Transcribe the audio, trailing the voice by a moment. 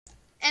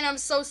And I'm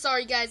so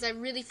sorry, guys. I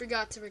really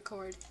forgot to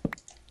record.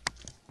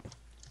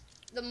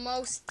 The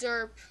most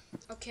derp.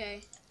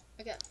 Okay.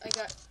 I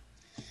got.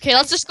 Okay,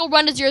 let's just go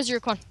run to 0, 0,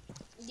 come on.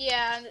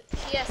 Yeah,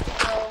 he has to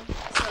go.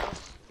 So.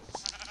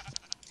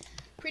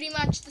 Pretty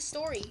much the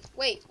story.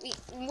 Wait.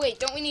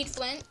 Don't we need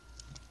flint?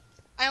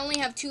 I only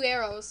have 2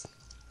 arrows.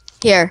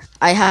 Here,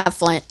 I have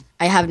flint.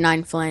 I have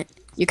 9 flint.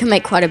 You can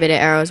make quite a bit of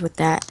arrows with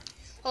that.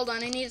 Hold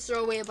on, I need to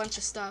throw away a bunch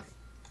of stuff.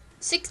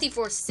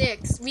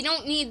 64.6. We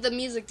don't need the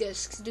music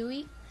discs, do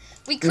we?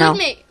 We could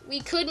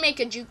make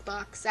a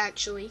jukebox,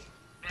 actually.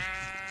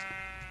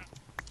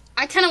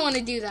 I kind of want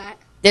to do that.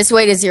 This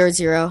way to 0,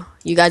 0.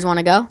 You guys want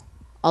to go?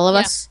 All of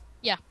us?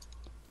 Yeah.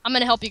 I'm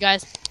gonna help you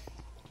guys.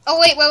 Oh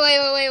wait!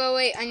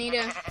 I need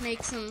to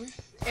make some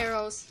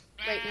arrows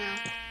right now.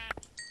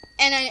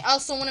 And I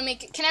also want to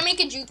make. Can I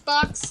make a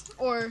jukebox,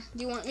 or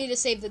do you want me to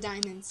save the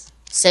diamonds?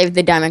 Save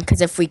the diamond,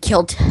 because if we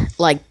killed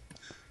like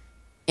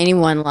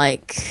anyone,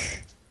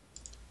 like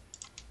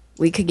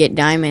we could get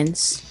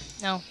diamonds.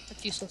 No,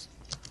 it's useless.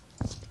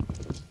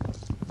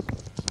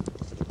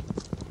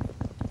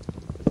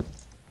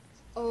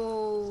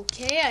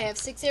 Okay, I have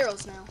 6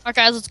 arrows now. Alright,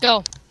 guys, let's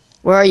go.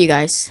 Where are you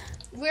guys?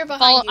 We're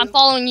behind you. I'm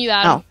following you,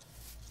 Adam.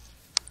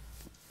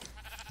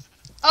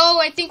 Oh,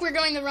 I think we're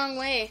going the wrong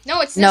way.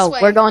 No, it's this way. No,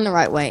 we're going the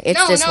right way. It's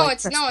this way.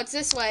 It's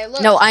this way.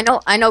 Look. No, I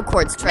know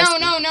Quartz. Trust me.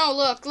 No.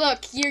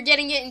 Look. You're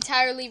getting it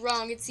entirely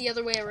wrong. It's the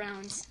other way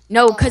around.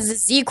 No, because the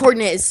Z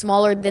coordinate is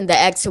smaller than the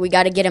X, so we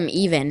got to get them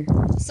even.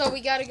 So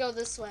we got to go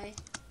this way.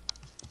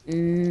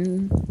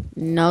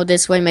 No,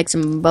 this way makes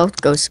them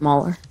both go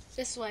smaller.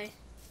 This way.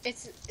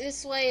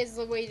 This way is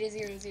the way to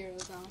 0, 0,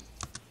 though.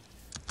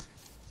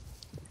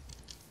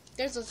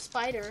 There's a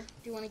spider.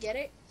 Do you want to get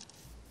it?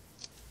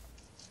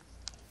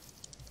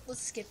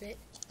 Let's skip it.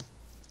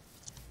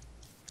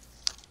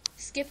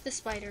 Skip the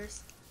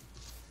spiders.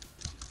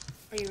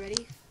 Are you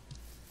ready?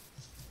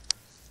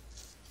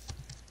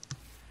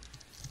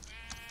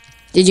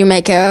 Did you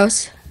make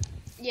arrows?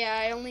 Yeah,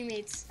 I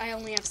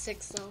only have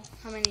 6 though.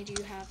 How many do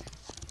you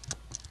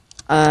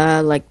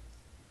have? Like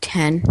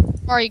 10.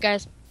 Where are you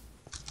guys?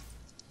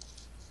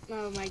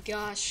 Oh my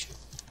gosh.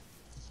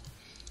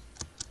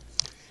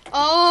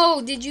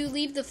 Oh, did you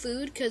leave the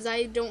food? Because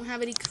I don't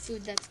have any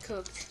food that's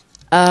cooked.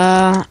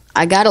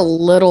 I got a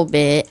little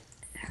bit.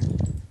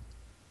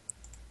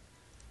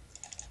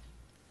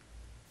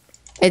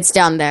 It's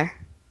down there.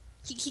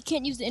 He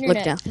can't use the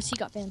internet because he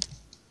got banned.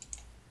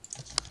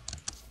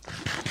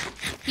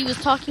 He was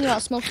talking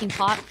about smoking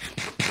pot.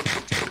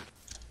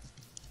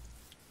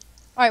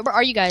 Alright, where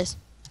are you guys?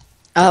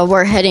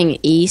 We're heading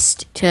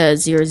east to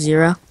 0,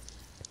 0.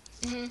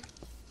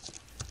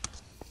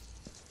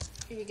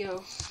 Here we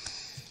go.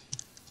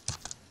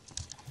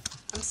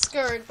 I'm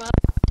scared, but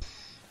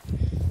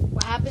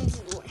what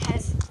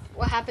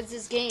happens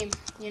is game,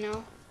 you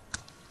know?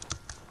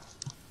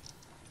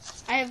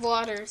 I have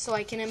water, so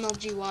I can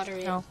MLG water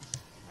it. No.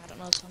 I don't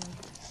know something.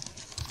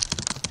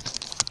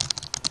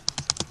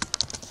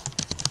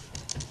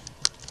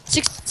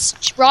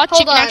 Raw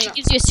chicken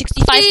actually gives you a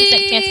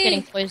 65% chance of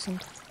getting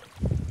poisoned.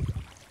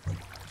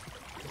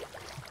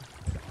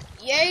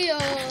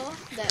 Yeah,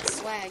 that's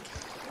swag.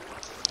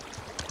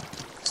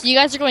 So you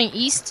guys are going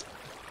east?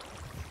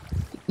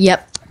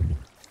 Yep.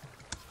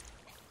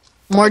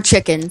 More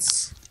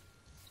chickens.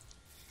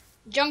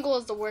 Jungle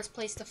is the worst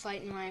place to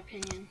fight, in my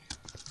opinion.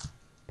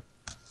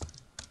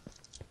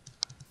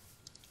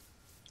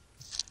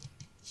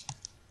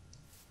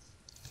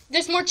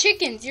 There's more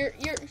chickens. You're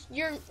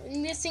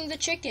missing the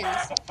chickens.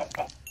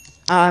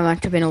 I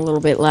must have been a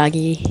little bit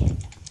laggy.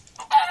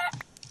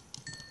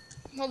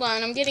 Hold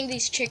on, I'm getting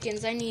these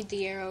chickens. I need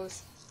the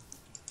arrows.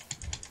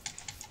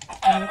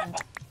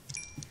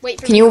 Wait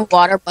for me. Can you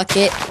water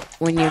bucket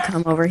when you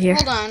come over here?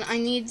 Hold on, I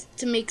need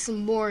to make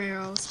some more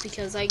arrows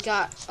because I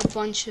got a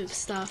bunch of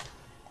stuff.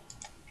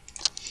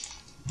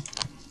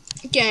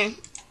 Okay,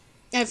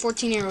 I have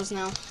 14 arrows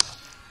now.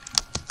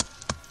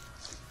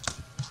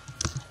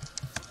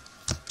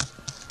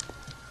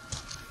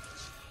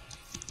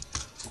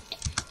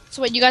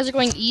 So wait, you guys are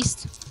going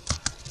east?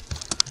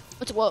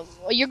 Well,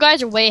 you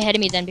guys are way ahead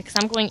of me then because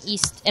I'm going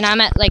east and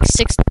I'm at like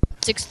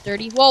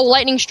 6:30. Whoa,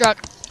 lightning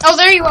struck. Oh,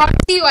 there you are. I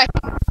see you.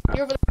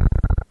 You're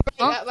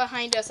right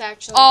behind us,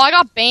 actually. Oh, I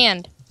got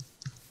banned.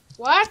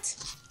 What?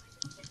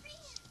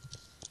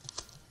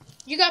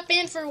 You got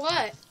banned for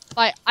what?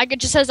 It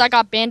just says I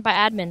got banned by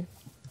admin.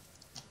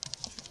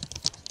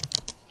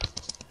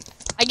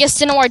 I guess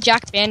Cinewar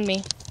Jack banned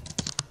me.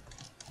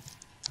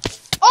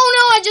 Oh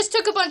no, I just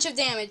took a bunch of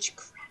damage.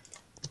 Crap.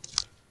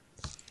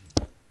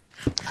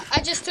 I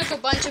just took a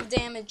bunch of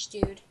damage,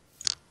 dude.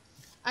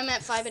 I'm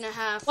at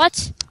 5.5.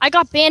 What? I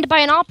got banned by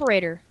an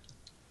operator.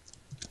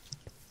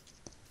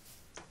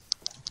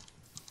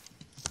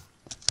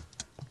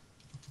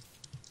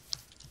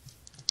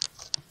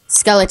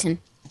 Skeleton.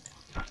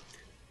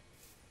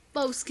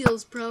 Bow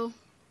skills, bro.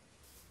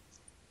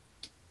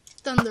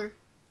 Thunder.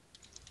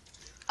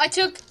 I'm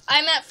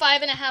at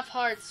 5.5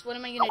 hearts. What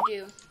am I gonna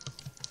do?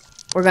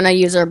 We're gonna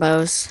use our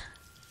bows.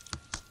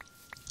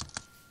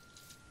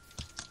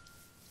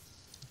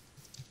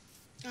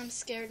 I'm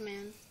scared,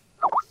 man.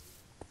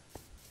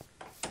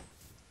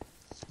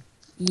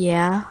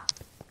 Yeah.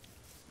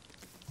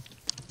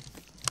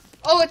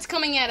 Oh, it's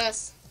coming at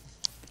us.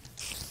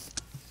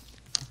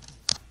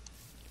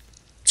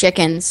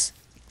 Chickens.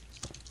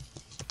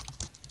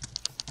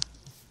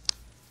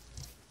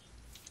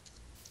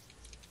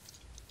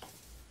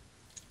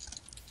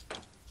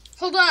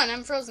 Hold on,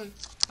 I'm frozen.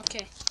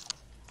 Okay.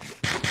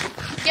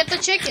 Get the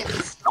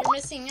chickens. You're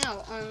missing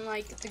out on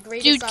like the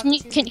greatest Dude,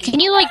 opportunity. can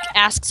you like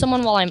ask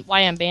someone why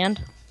I'm banned?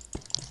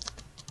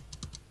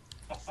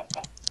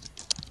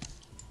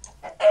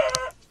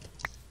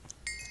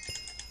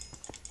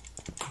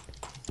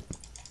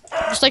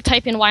 Just like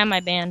type in why am I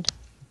banned?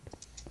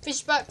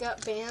 Fishbot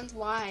got banned.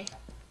 Why?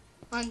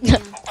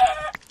 Unbanned.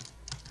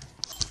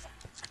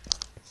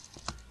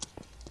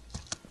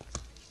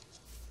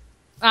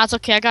 Ah, it's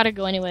okay. I gotta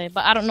go anyway,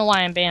 but I don't know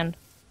why I'm banned.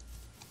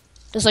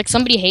 Does like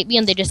somebody hate me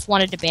and they just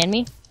wanted to ban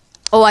me?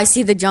 Oh, I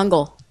see the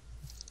jungle.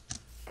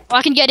 Oh,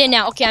 I can get in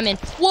now. Okay, I'm in.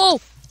 Whoa,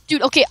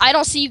 dude. Okay, I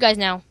don't see you guys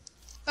now.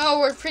 Oh,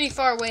 we're pretty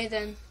far away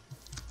then.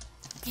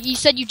 You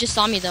said you just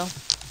saw me though.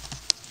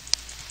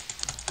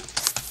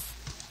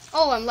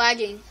 Oh, I'm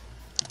lagging.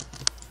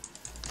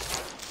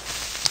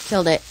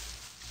 Killed it.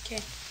 Okay.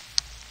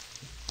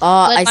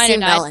 Oh, Let I mine see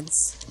died.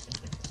 melons.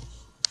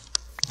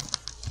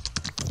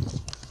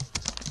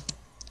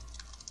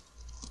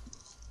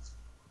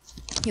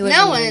 He was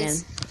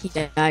Melons? He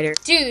died. Or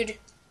Dude,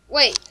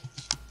 wait.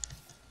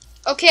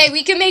 Okay,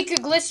 we can make a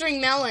glistering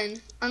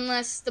melon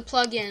unless the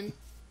plug-in.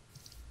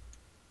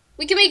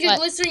 We can make a What?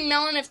 glistering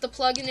melon if the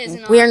plug-in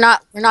isn't on. We're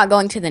not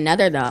going to the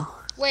Nether though.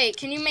 Wait,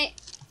 can you make?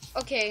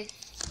 Okay.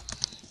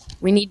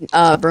 We need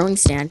a brewing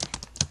stand.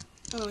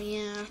 Oh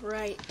yeah,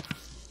 right.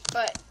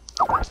 But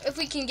if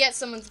we can get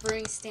someone's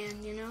brewing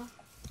stand, you know.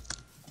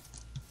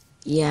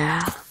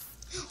 Yeah.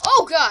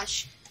 Oh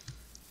gosh.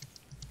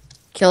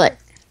 Kill it.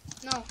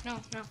 No, no,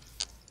 no.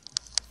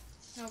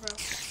 No, bro.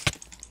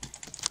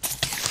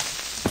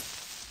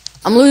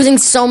 I'm losing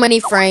so many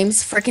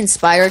frames. Frickin'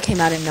 spider came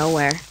out of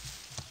nowhere.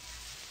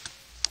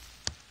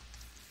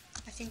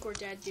 I think we're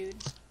dead, dude.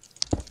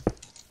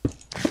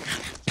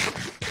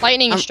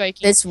 Lightning is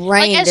striking. This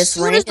rain. Like, This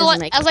rain is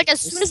making.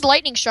 as soon as the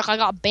lightning struck, I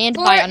got banned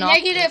by an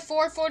Negative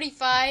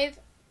 445,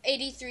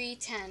 83,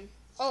 10.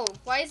 Oh,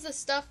 why is the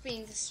stuff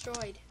being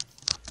destroyed?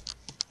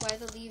 Why are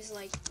the leaves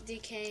like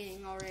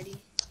decaying already?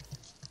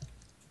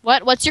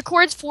 What? What's your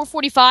chords?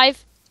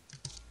 445.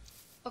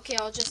 Okay,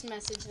 I'll just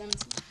message them.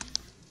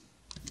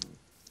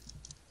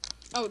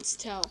 Oh, it's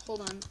Tell.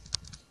 Hold on.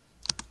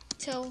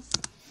 Tell.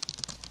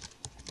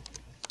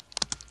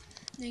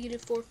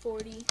 Negative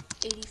 440,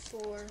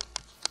 84,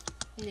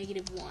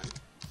 negative 1.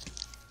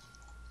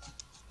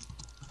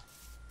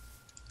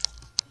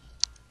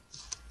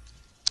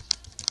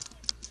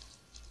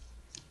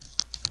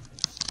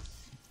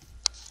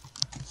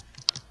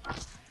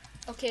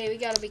 Okay, we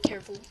gotta be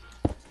careful.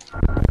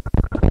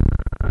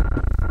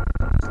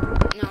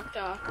 Knocked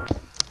off.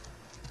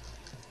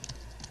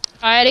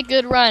 I had a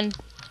good run.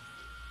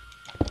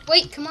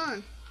 Wait, come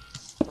on.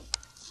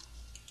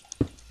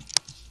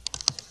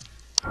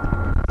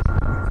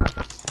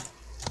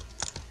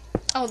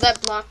 Oh,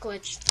 that block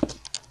glitched.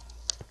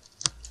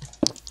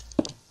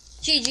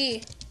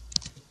 GG.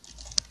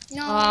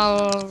 No.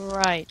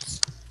 Alright.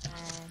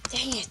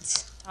 Dang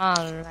it.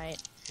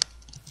 Alright.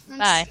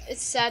 Bye.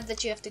 It's sad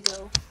that you have to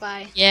go.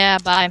 Bye. Yeah,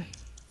 bye.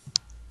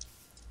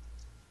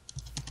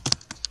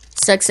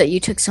 Sucks that you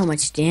took so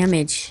much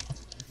damage.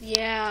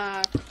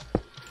 Yeah.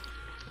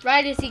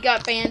 Right as he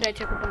got banned, I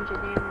took a bunch of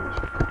damage.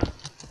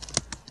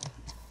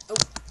 Oh,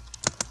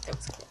 that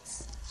was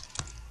close.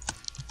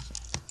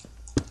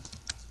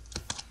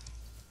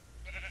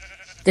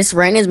 This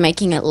rain is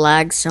making it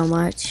lag so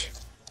much.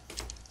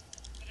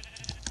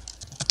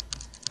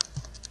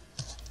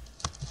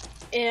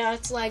 Yeah,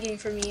 it's lagging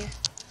for me. Do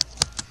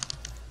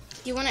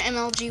you want to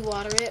MLG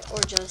water it, or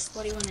just,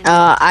 what do you want to do?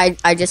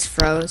 I just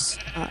froze.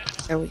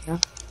 There we go.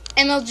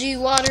 MLG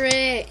water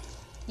it!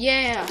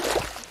 Yeah!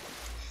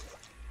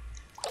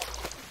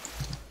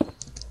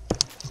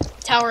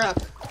 Tower up.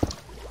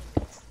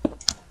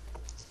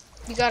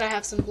 You gotta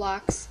have some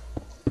blocks.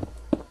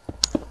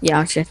 Yeah,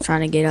 I'm just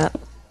trying to get up.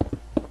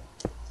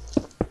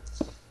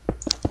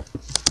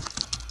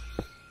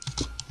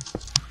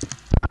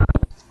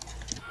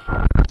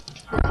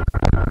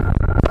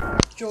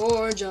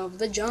 George of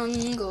the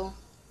jungle.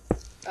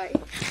 Right.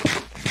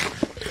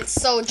 It's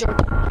so George.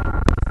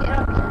 Get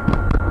up here.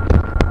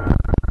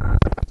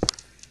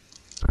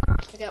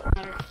 I got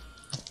water.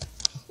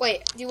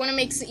 Wait, do you want to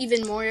make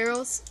even more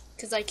arrows?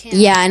 Because I can't.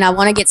 Yeah, and I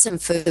want to get some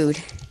food.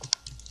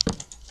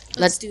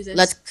 Let's do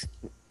this.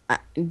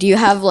 Do you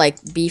have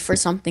like beef or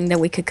something that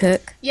we could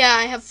cook? Yeah,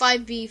 I have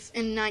 5 beef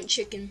and 9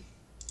 chicken.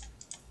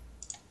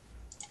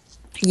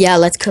 Yeah,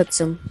 let's cook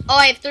some. Oh,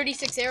 I have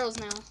 36 arrows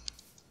now.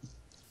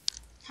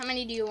 How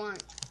many do you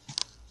want?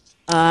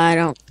 I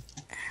don't.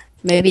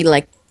 Maybe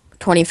like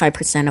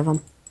 25% of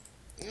them.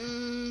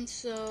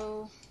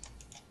 So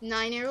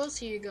 9 arrows.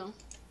 Here you go.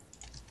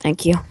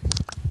 Thank you.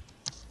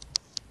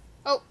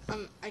 Oh,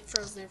 I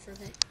froze there for a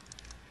bit.